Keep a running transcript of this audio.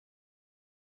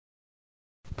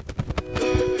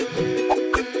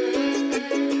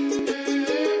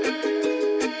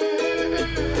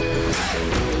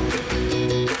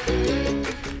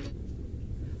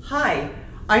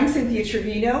I'm Cynthia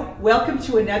Trevino. Welcome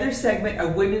to another segment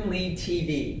of Women Lead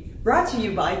TV, brought to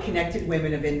you by Connected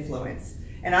Women of Influence.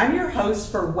 And I'm your host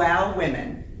for Wow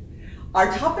Women. Our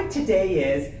topic today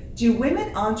is, do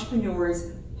women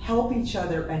entrepreneurs help each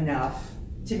other enough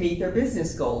to meet their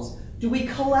business goals? Do we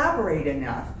collaborate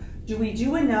enough? Do we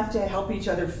do enough to help each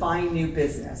other find new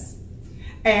business?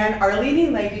 And our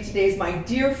leading lady today is my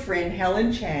dear friend,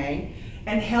 Helen Chang.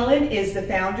 And Helen is the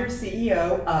founder,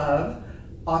 CEO of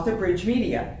Author Bridge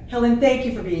Media. Helen, thank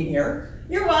you for being here.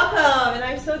 You're welcome, and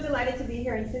I'm so delighted to be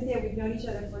here. And Cynthia, we've known each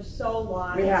other for so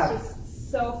long. We have. It's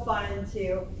just so fun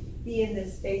to be in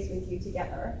this space with you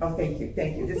together. Oh, thank you,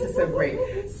 thank you. This is so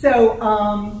great. So,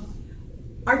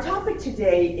 our topic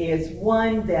today is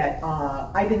one that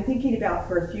I've been thinking about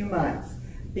for a few months,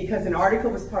 because an article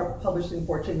was published in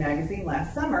Fortune magazine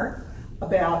last summer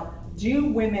about, do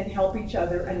women help each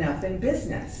other enough in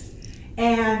business?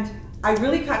 And I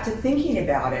really got to thinking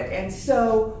about it. And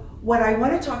so what I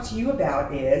want to talk to you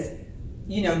about is,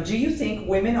 do you think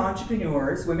women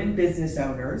entrepreneurs, women business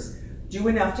owners, do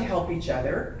enough to help each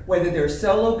other, whether they're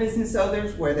solo business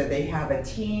owners, whether they have a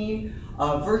team,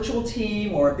 a virtual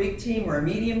team, or a big team, or a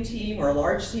medium team, or a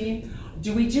large team?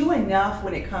 Do we do enough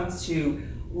when it comes to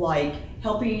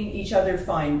helping each other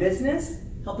find business,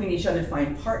 helping each other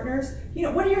find partners?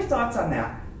 What are your thoughts on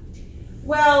that?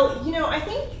 Well, I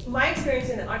think my experience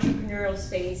in the entrepreneurial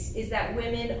space is that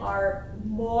women are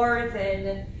more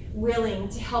than willing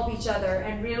to help each other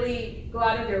and really go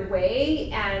out of their way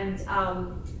and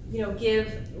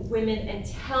give women and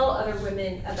tell other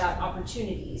women about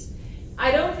opportunities.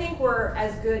 I don't think we're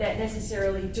as good at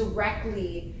necessarily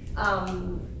directly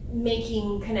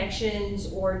making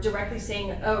connections or directly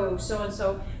saying, oh,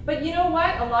 so-and-so. But you know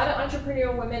what? A lot of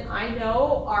entrepreneurial women I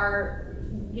know are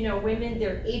women,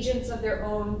 they're agents of their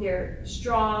own, they're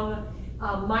strong,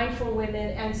 mindful women,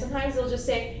 and sometimes they'll just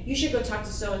say, you should go talk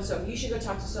to so-and-so, you should go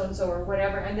talk to so-and-so, or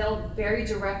whatever, and they'll very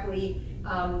directly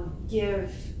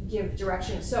give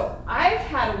direction. So I've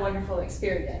had a wonderful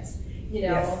experience,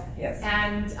 Yes.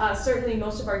 And certainly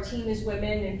most of our team is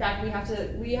women. In fact, we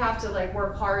have to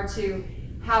work hard to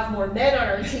have more men on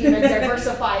our team and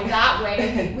diversify that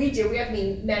way. We do, we have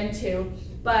men too,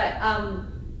 but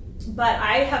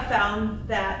I have found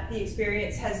that the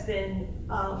experience has been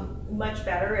much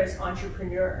better as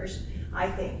entrepreneurs, I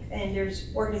think. And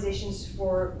there's organizations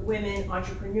for women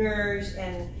entrepreneurs,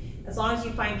 and as long as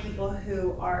you find people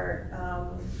who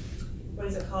are, what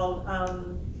is it called?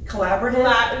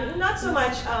 Collaborative? Not so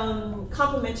much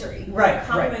complementary. Right,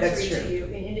 complementary that's true. to you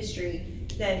in industry,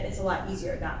 then it's a lot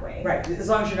easier that way. Right, as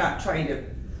long as you're not trying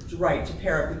to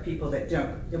pair up with people that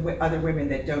don't, other women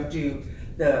that don't do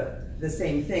the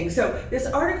same thing. So this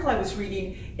article I was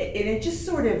reading, and it just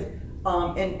sort of,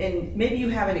 and maybe you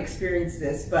haven't experienced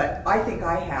this, but I think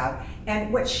I have.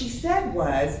 And what she said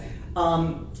was,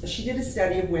 she did a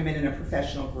study of women in a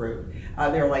professional group.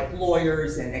 They're like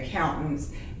lawyers and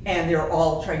accountants, and they're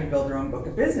all trying to build their own book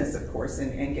of business, of course,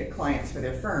 and get clients for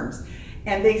their firms.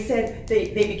 And they said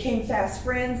they became fast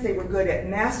friends. They were good at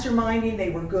masterminding.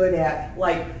 They were good at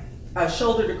a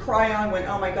shoulder to cry on when,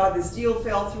 oh my God, this deal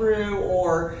fell through,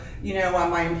 or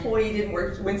my employee didn't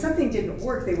work. When something didn't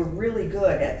work, they were really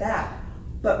good at that.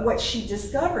 But what she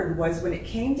discovered was, when it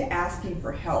came to asking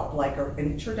for help, like an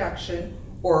introduction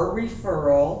or a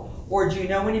referral, or do you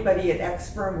know anybody at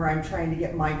X firm where I'm trying to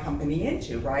get my company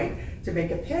into, right, to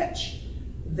make a pitch,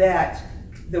 that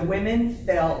the women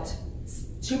felt,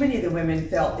 too many of the women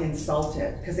felt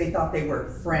insulted because they thought they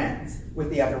were friends with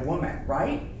the other woman,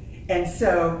 right? And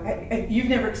so, you've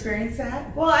never experienced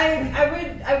that? Well,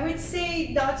 I would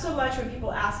say not so much when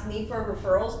people ask me for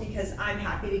referrals, because I'm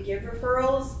happy to give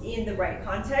referrals in the right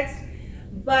context.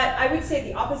 But I would say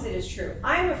the opposite is true.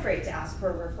 I'm afraid to ask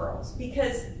for referrals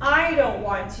because I don't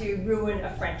want to ruin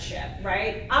a friendship,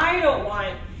 right? I don't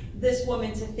want this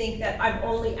woman to think that I'm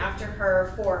only after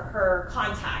her for her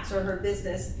contacts or her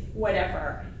business,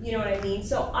 whatever. You know what I mean?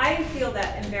 So I feel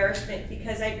that embarrassment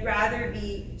because I'd rather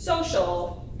be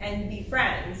social and be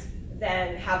friends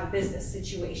than have a business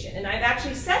situation. And I've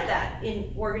actually said that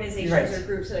in organizations or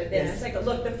groups that I've been in. It's like,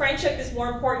 look, the friendship is more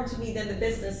important to me than the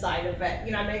business side of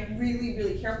it. I'm really,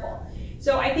 really careful.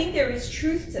 So I think there is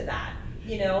truth to that,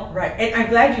 Right, and I'm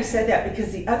glad you said that,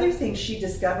 because the other thing she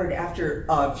discovered after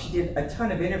she did a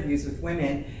ton of interviews with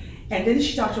women, and then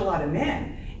she talked to a lot of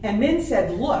men, and men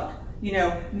said, look,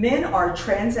 men are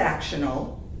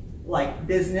transactional, like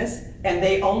business, and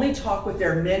they only talk with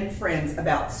their men friends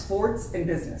about sports and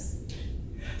business.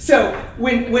 So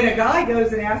when a guy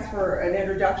goes and asks for an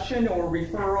introduction or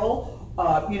referral,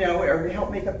 or to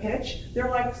help make a pitch,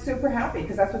 they're super happy,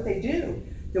 because that's what they do.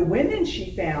 the women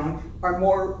she found are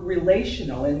more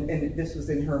relational, and this was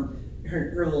in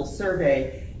her little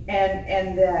survey,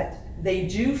 and that they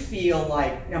do feel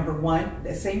like, number one,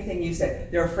 the same thing you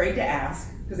said, they're afraid to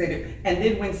ask, because they do. And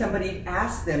then when somebody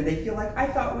asks them, they feel like, I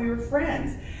thought we were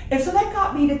friends. And so that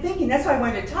got me to thinking, that's why I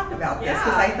wanted to talk about this,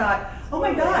 because I thought, oh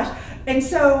my gosh. And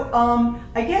so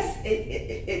I guess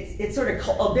it's sort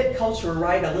of a bit cultural,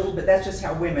 right? A little bit, that's just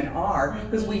how women are,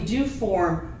 because we do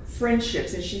form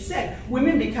friendships. And she said,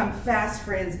 women become fast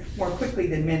friends more quickly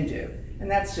than men do. And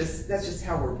that's just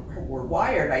how we're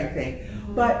wired, I think.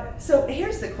 But so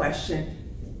here's the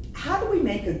question: how do we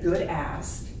make a good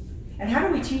ask, and how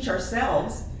do we teach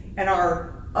ourselves and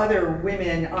our other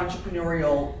women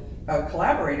entrepreneurial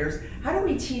collaborators? How do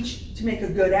we teach to make a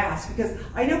good ask? Because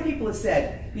I know people have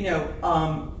said, you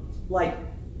know, like,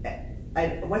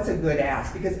 what's a good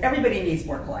ask? Because everybody needs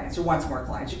more clients or wants more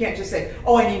clients. You can't just say,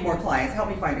 oh, I need more clients, help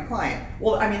me find a client.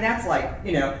 Well, I mean, that's like,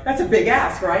 you know, that's a big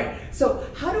ask, right? So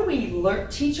how do we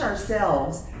teach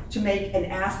ourselves to make an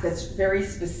ask that's very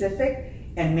specific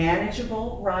and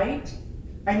manageable, right?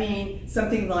 I mean,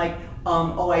 something like,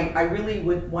 oh, I really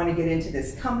would want to get into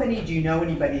this company. Do you know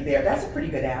anybody there? That's a pretty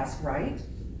good ask, right?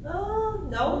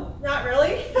 No, not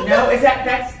really. No, is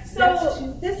that's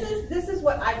this is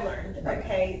what I've learned.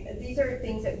 Okay, these are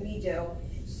things that we do.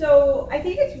 So I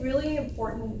think it's really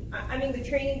important. I mean, the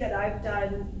training that I've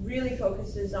done really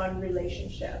focuses on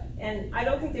relationship, and I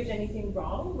don't think there's anything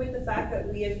wrong with the fact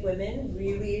that we as women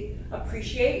really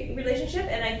appreciate relationship.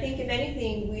 And I think if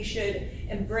anything, we should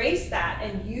embrace that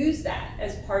and use that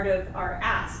as part of our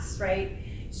asks, right?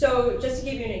 So just to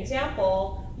give you an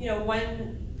example, you know,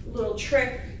 one little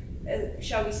trick,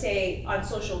 shall we say, on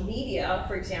social media,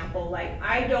 for example, like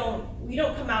we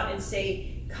don't come out and say,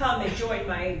 come and join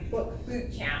my book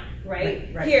boot camp, right?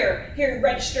 Here,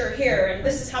 register here, and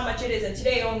this is how much it is, and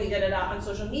today only on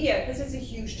social media, because it's a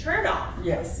huge turnoff.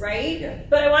 Yes. Right? Yeah.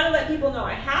 But I want to let people know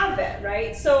I have it,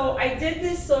 right? So I did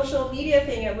this social media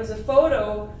thing. It was a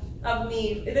photo of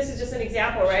me. This is just an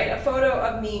example, right? A photo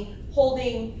of me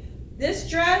holding this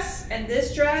dress and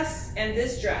this dress and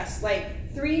this dress,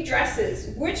 like 3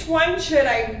 dresses. Which one should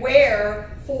I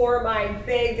wear for my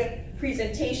big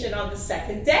presentation on the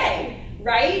second day?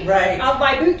 Right? Of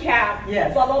my boot camp.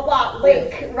 Yes. Blah, blah, blah.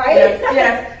 Link. Yes. Right?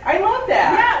 Yes. I love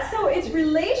that. Yeah. So it's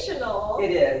relational.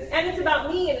 It is. And it's about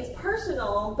me and it's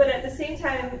personal, but at the same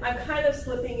time, I'm kind of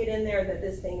slipping it in there that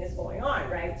this thing is going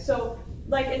on, right? So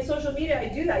like in social media, I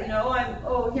do that, you know,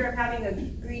 here I'm having a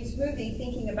green smoothie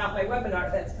thinking about my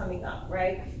webinar that's coming up,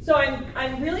 right? So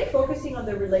I'm really focusing on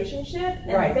the relationship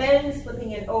and then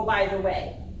slipping in, oh, by the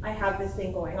way, I have this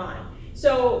thing going on.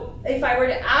 So if I were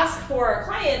to ask for a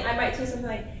client, I might say something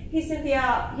like, hey,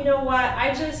 Cynthia, you know what?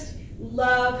 I just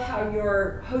love how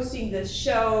you're hosting this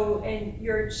show and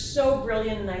you're so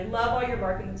brilliant and I love all your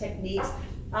marketing techniques.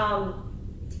 I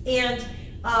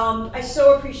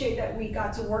so appreciate that we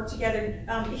got to work together.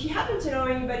 If you happen to know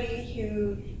anybody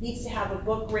who needs to have a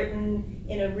book written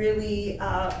in a really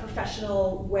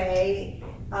professional way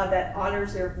that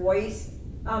honors their voice,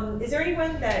 is there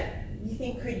anyone that you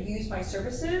think could use my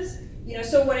services? You know,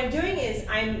 so what I'm doing is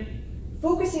I'm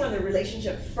focusing on the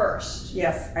relationship first.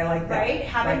 Yes, I like that. Right?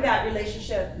 Having that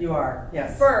relationship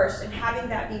first and having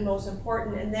that be most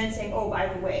important, and then saying, oh, by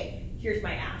the way, here's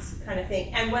my ask, kind of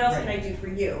thing. And what else can I do for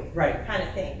you? Kind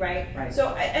of thing, right?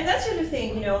 So, and that sort of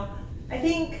thing, you know, I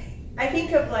think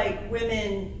of like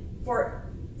women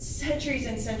for centuries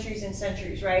and centuries and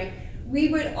centuries, right? We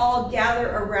would all gather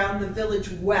around the village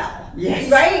well,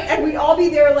 right? And we'd all be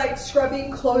there like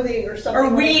scrubbing clothing or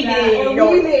something, or weaving,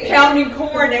 or pounding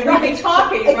corn, and we'd be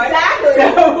talking, exactly,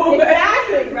 right?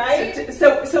 Exactly, right?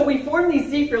 So we form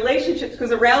these deep relationships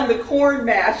because around the corn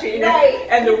mashing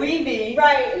and the weaving,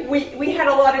 we had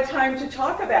a lot of time to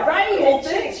talk about cool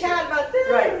things, chat about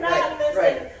this and that and this,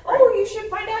 and oh, you should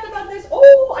find out about this.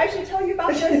 Oh, I should tell you about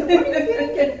this. And what do you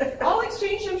think? And I'll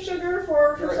exchange some sugar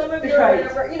for some of your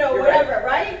whatever, you know, whatever,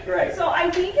 right? So I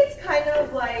think it's kind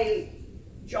of like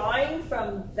drawing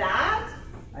from that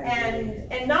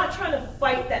and not trying to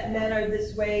fight that men are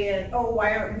this way and, oh,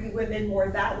 why aren't we women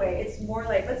more that way? It's more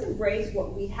like, let's embrace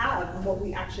what we have and what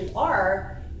we actually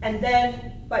are, and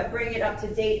then but bring it up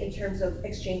to date in terms of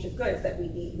exchange of goods that we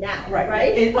need now,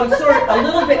 right? Sort of a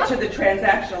little bit to the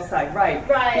transactional side, right?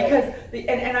 Because,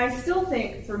 and I still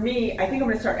think, for me, I think I'm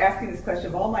going to start asking this question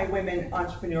of all my women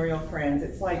entrepreneurial friends.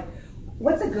 It's like,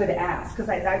 what's a good ask? Because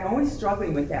I'm always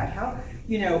struggling with that. How,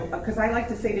 you know, because I like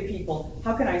to say to people,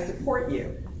 how can I support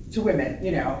you? To women,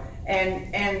 you know,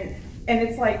 and And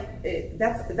it's like,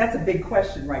 that's a big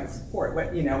question, right? Support,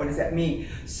 what does that mean?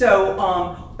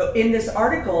 So in this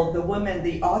article,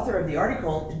 the author of the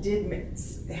article did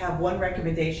have one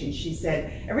recommendation. She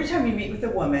said, every time you meet with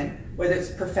a woman, whether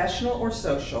it's professional or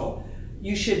social,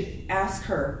 you should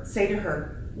say to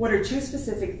her, what are 2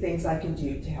 specific things I can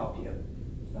do to help you?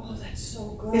 Oh, that's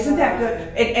so good. Isn't that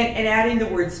good? And adding the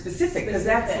word specific, because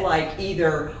that's like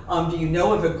either, do you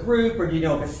know of a group, or do you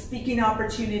know of a speaking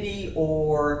opportunity,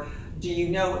 or do you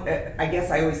know, I guess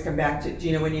I always come back to, do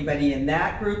you know anybody in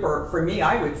that group? Or for me,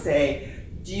 I would say,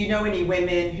 do you know any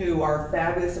women who are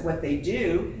fabulous at what they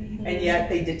do, and yet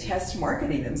they detest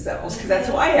marketing themselves? Because that's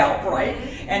who I help, right?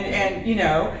 And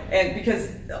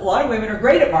because a lot of women are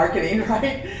great at marketing,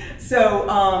 right? So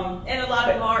and a lot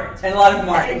of them aren't. And a lot of them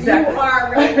aren't, exactly. You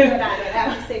are really good at it. I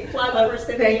have to say, plug for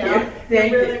Cynthia.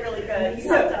 Thank you. You're really, really good. You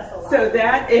helped us a lot. So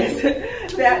that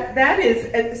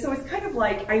is, so it's kind of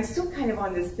like, I'm still kind of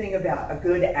on this thing about a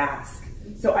good ask.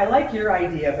 So I like your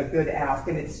idea of a good ask,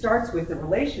 and it starts with the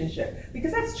relationship,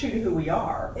 because that's true to who we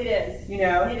are. It is. You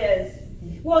know? It is.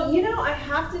 Well, I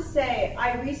have to say,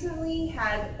 I recently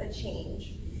had a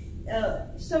change.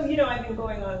 So, I've been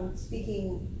going on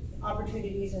speaking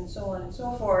opportunities and so on and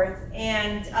so forth,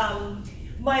 and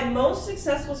my most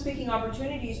successful speaking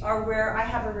opportunities are where I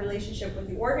have a relationship with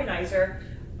the organizer.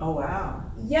 Oh, wow.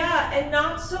 Yeah, and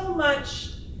not so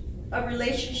much a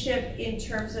relationship in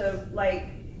terms of like,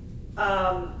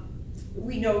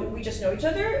 we just know each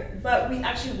other, but we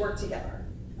actually work together.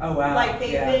 Oh, wow. Like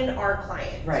they've been our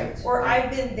client, right? Or I've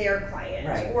been their client,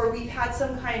 right. Or we've had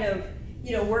some kind of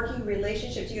working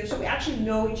relationship together, so we actually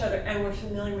know each other and we're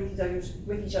familiar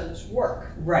with each other's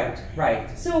work. Right,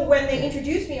 right. So when they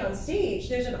introduce me on stage,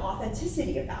 there's an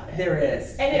authenticity about it. There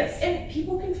is, and yes. And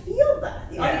people can feel that.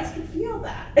 The audience can feel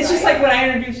that. It's just like when I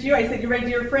introduced you, I said, you're my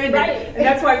dear friend, and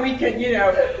that's why we can,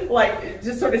 like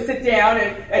just sort of sit down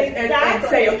and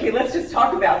say, okay, let's just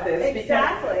talk about this.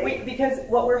 Exactly. Because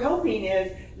what we're hoping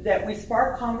is that we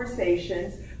spark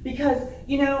conversations, because,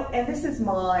 and this is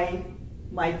my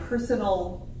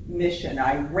personal mission.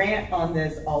 I rant on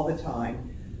this all the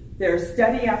time. There's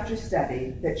study after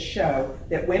study that show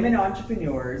that women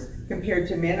entrepreneurs compared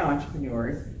to men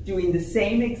entrepreneurs doing the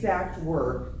same exact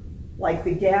work, like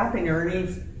the gap in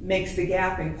earnings makes the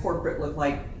gap in corporate look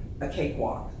like a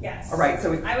cakewalk. Yes. All right,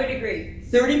 so I would agree.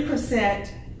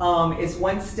 30% is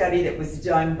one study that was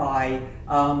done by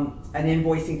an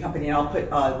invoicing company, and I'll put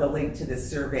the link to this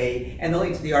survey and the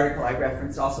link to the article I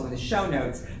referenced also in the show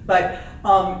notes. But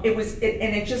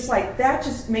it just like, that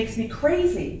just makes me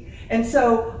crazy. And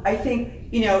so I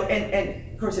think,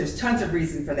 and of course there's tons of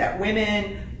reason for that.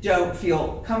 Women don't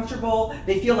feel comfortable.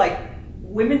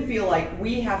 Women feel like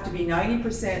we have to be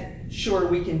 90% sure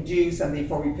we can do something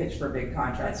before we pitch for a big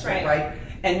contract. That's right. Right?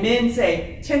 And men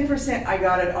say, 10%, I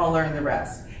got it, I'll learn the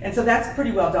rest. And so that's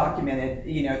pretty well documented,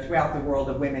 throughout the world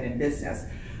of women in business.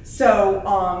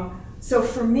 So, so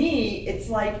for me, it's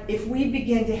like, if we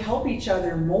begin to help each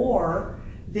other more,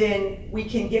 then we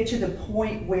can get to the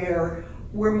point where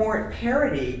we're more at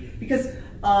parity. Because,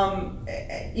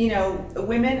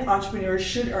 women entrepreneurs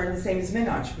should earn the same as men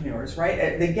entrepreneurs,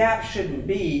 right? The gap shouldn't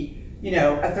be, a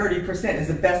 30% is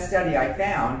the best study I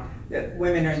found, that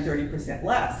women earn 30%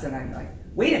 less. And I'm like,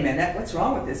 wait a minute, what's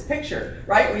wrong with this picture,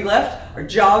 right? We left our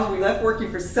jobs, we left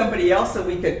working for somebody else so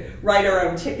we could write our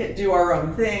own ticket, do our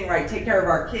own thing, right? Take care of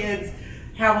our kids,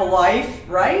 have a life,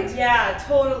 right? Yeah,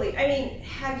 totally. I mean,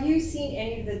 have you seen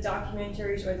any of the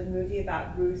documentaries or the movie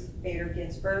about Ruth Bader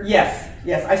Ginsburg? Yes,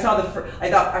 I saw the first.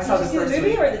 Did you see the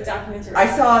movie or the documentary? I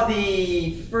saw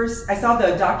the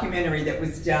documentary that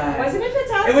was done. Wasn't it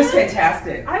fantastic? It was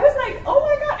fantastic. I was like, oh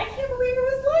my God, I can't believe it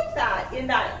was like that in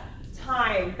that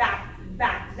time back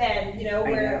then,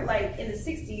 where like in the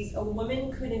 60s, a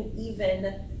woman couldn't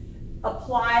even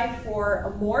apply for a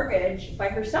mortgage by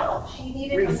herself. She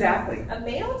needed a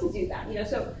male to do that,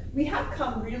 so we have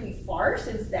come really far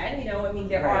since then, I mean,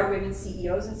 there are women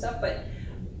CEOs and stuff, but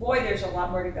boy, there's a lot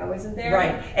more to go, isn't there?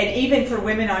 Right, and even for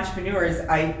women entrepreneurs,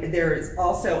 there's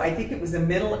also, I think it was the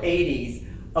middle 80s,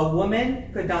 a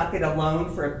woman could not get a loan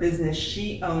for a business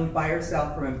she owned by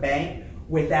herself from a bank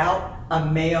without a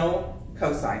male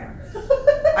co-signer.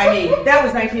 I mean, that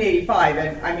was 1985,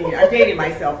 and I mean, I'm dating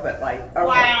myself, but like, okay,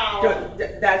 wow,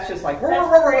 that's just like, crazy.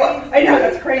 I know,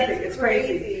 that's crazy. It's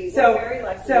crazy. So, very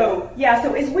lucky. So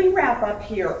as we wrap up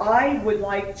here, I would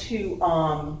like to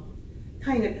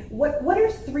kind of, what are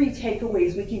 3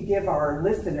 takeaways we can give our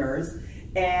listeners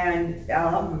and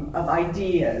of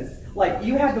ideas? Like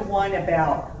you had the one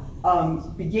about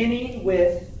beginning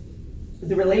with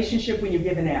the relationship when you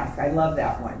give and ask. I love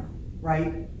that one,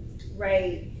 right?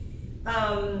 Right.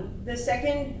 The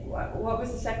second, what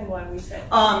was the second one we said?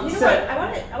 So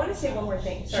I want to say one more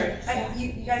thing. Sorry, Sure.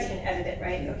 you guys can edit it,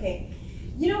 right? Okay.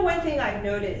 You know, one thing I've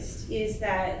noticed is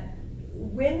that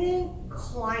women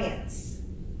clients,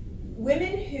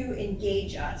 women who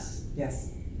engage us,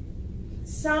 yes,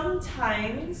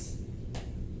 sometimes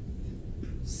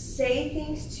say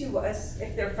things to us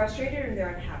if they're frustrated or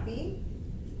they're unhappy.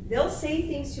 They'll say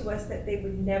things to us that they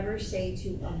would never say to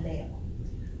a male.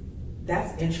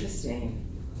 that's interesting.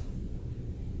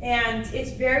 And it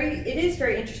is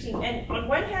very interesting. And on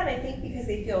one hand, I think because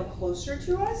they feel closer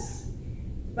to us,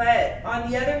 but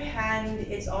on the other hand,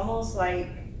 it's almost like,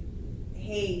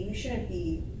 hey, you shouldn't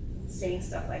be saying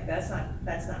stuff like that.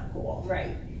 That's not cool,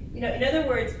 right? You know, in other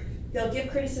words, they'll give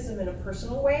criticism in a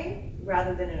personal way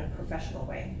rather than in a professional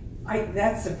way.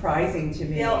 That's surprising to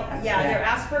me. They'll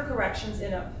ask for corrections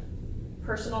in a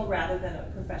personal rather than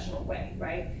a professional way,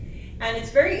 right? And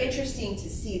it's very interesting to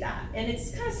see that, and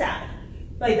it's kind of sad,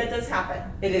 but that does happen.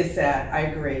 It is sad.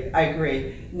 I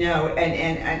agree. No,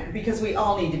 and because we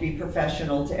all need to be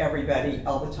professional to everybody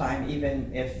all the time,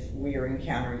 even if we are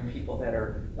encountering people that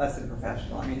are less than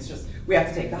professional. I mean, it's just, we have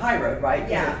to take the high road, right?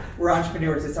 Yeah. If we're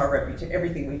entrepreneurs, it's our reputation.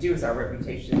 Everything we do is our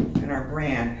reputation and our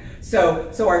brand.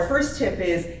 So our first tip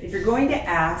is, if you're going to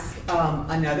ask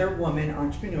another woman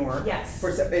entrepreneur, yes,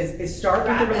 is start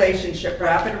with the relationship,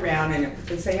 wrap it around,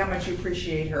 and say how much you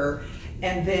appreciate her,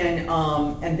 and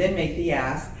then make the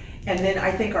ask. And then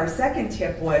I think our second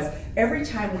tip was, every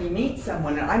time we meet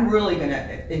someone, and I'm really going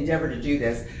to endeavor to do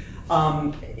this,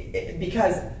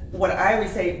 because what I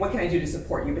always say, what can I do to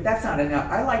support you? But that's not enough.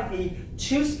 I like the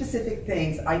 2 specific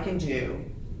things I can do.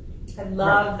 I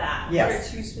love that.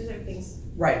 Yes. There are 2 specific things.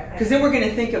 Right, because then we're going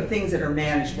to think of things that are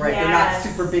managed, right? Yes. They're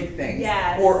not super big things.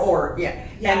 Yes. Yeah.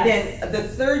 Yes. And then the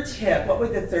third tip, what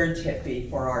would the third tip be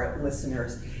for our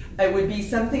listeners? It would be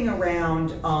something around...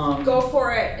 go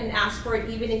for it and ask for it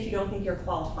even if you don't think you're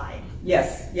qualified.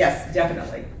 Yes,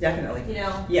 definitely. You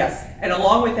know? Yes, and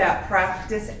along with that,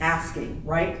 practice asking,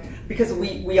 right? Because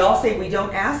we all say we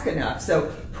don't ask enough.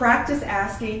 So practice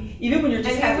asking, even when you're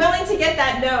just and be willing to get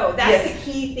that no. That's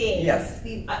the key thing. Yes.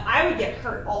 I would get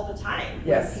hurt all the time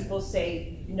when people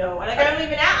say no. And I don't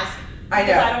even ask. I know.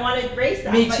 Because I don't want to raise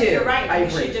that. Me but too. You're right. I We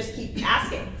agree. should just keep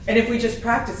asking. And if we just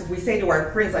practice, if we say to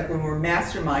our friends, like when we're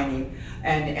masterminding,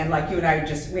 and like you and I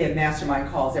we have mastermind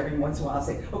calls every once in a while, I'll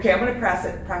say, okay, I'm going to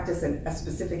practice a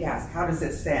specific ask. How does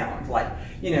it sound? Like,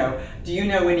 you know, do you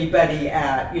know anybody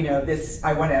at, you know, this,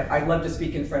 I'd love to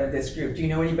speak in front of this group. Do you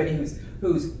know anybody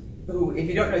who, if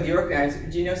you don't know the organizer,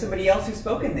 do you know somebody else who's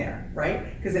spoken there,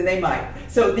 right? Because then they might.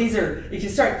 So these are, if you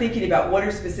start thinking about what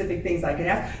are specific things I can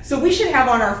ask. So we should have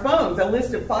on our phones a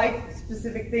list of 5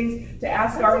 specific things to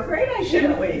ask. That's a great idea.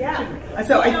 Shouldn't we? Yeah. Shouldn't we?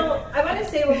 So I want to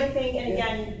say one more thing, and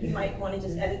again, you might want to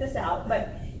just edit this out, but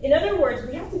in other words,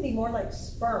 we have to be more like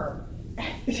sperm.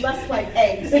 Less like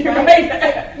eggs, right?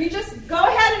 Right. You just go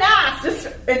ahead and ask. Just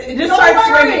start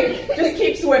swimming. Just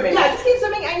keep swimming. Yeah, just keep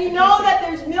swimming, and you know that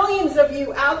there's millions of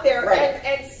you out there, right.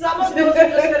 and some of those are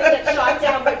just going to get shot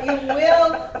down, but you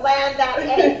will land that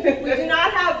egg. We do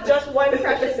not have just one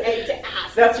precious egg to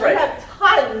ask. That's right. We have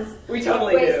tons of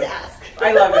ways to ask.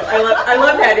 I love it. I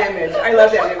love that image. I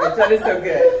love that image. That is so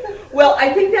good. Well,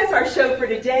 I think that's our show for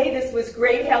today. This was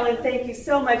great, Helen. Thank you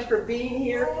so much for being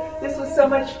here. This was so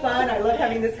much fun. I love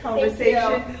having this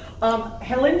conversation.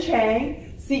 Helen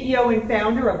Chang, CEO and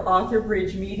founder of Author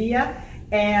Bridge Media.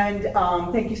 And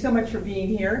thank you so much for being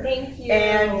here. Thank you.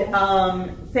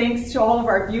 And thanks to all of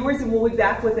our viewers. And we'll be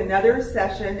back with another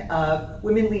session of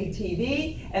Women Lead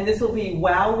TV. And this will be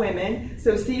Wow Women.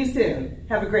 So see you soon.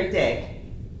 Have a great day.